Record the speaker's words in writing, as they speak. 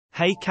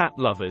Hey cat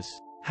lovers!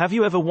 Have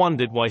you ever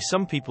wondered why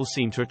some people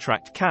seem to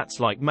attract cats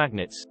like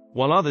magnets,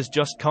 while others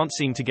just can't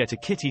seem to get a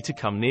kitty to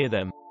come near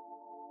them?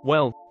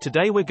 Well,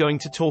 today we're going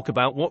to talk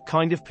about what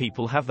kind of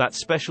people have that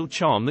special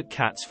charm that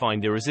cats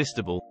find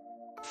irresistible.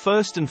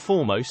 First and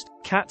foremost,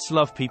 cats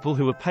love people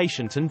who are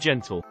patient and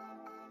gentle.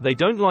 They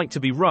don't like to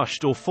be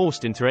rushed or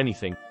forced into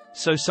anything,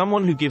 so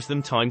someone who gives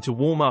them time to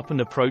warm up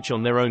and approach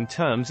on their own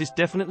terms is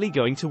definitely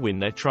going to win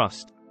their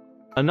trust.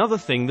 Another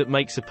thing that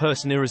makes a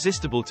person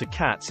irresistible to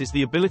cats is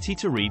the ability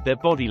to read their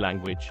body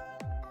language.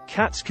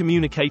 Cats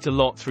communicate a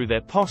lot through their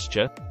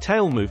posture,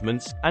 tail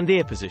movements, and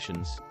ear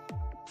positions.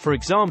 For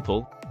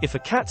example, if a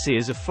cat's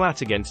ears are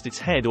flat against its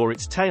head or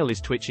its tail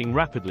is twitching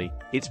rapidly,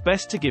 it's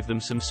best to give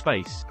them some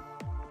space.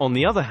 On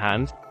the other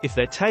hand, if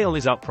their tail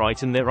is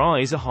upright and their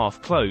eyes are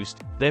half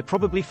closed, they're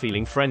probably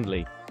feeling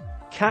friendly.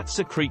 Cats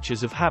are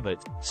creatures of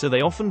habit, so they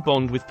often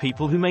bond with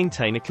people who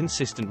maintain a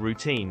consistent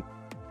routine.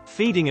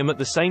 Feeding them at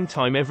the same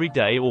time every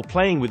day or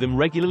playing with them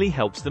regularly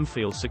helps them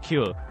feel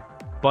secure.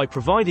 By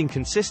providing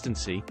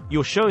consistency,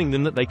 you're showing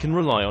them that they can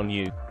rely on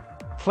you.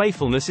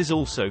 Playfulness is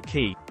also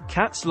key.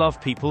 Cats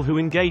love people who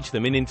engage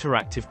them in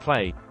interactive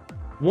play.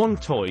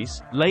 Wand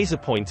toys, laser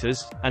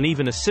pointers, and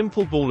even a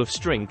simple ball of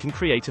string can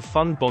create a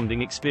fun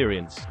bonding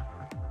experience.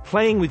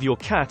 Playing with your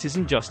cat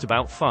isn't just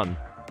about fun.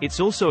 It's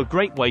also a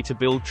great way to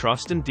build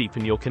trust and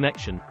deepen your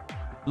connection.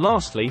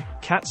 Lastly,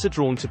 cats are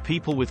drawn to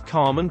people with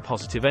calm and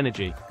positive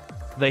energy.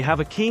 They have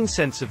a keen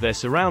sense of their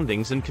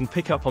surroundings and can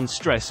pick up on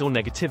stress or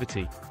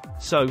negativity.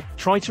 So,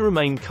 try to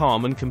remain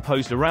calm and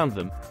composed around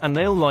them, and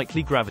they'll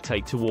likely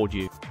gravitate toward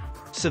you.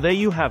 So there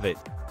you have it.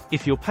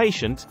 If you're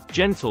patient,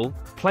 gentle,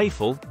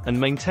 playful, and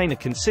maintain a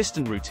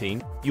consistent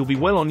routine, you'll be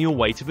well on your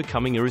way to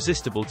becoming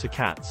irresistible to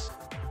cats.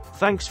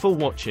 Thanks for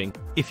watching.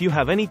 If you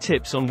have any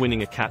tips on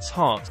winning a cat's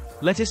heart,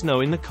 let us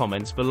know in the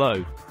comments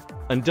below.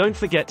 And don't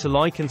forget to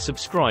like and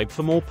subscribe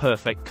for more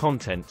perfect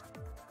content.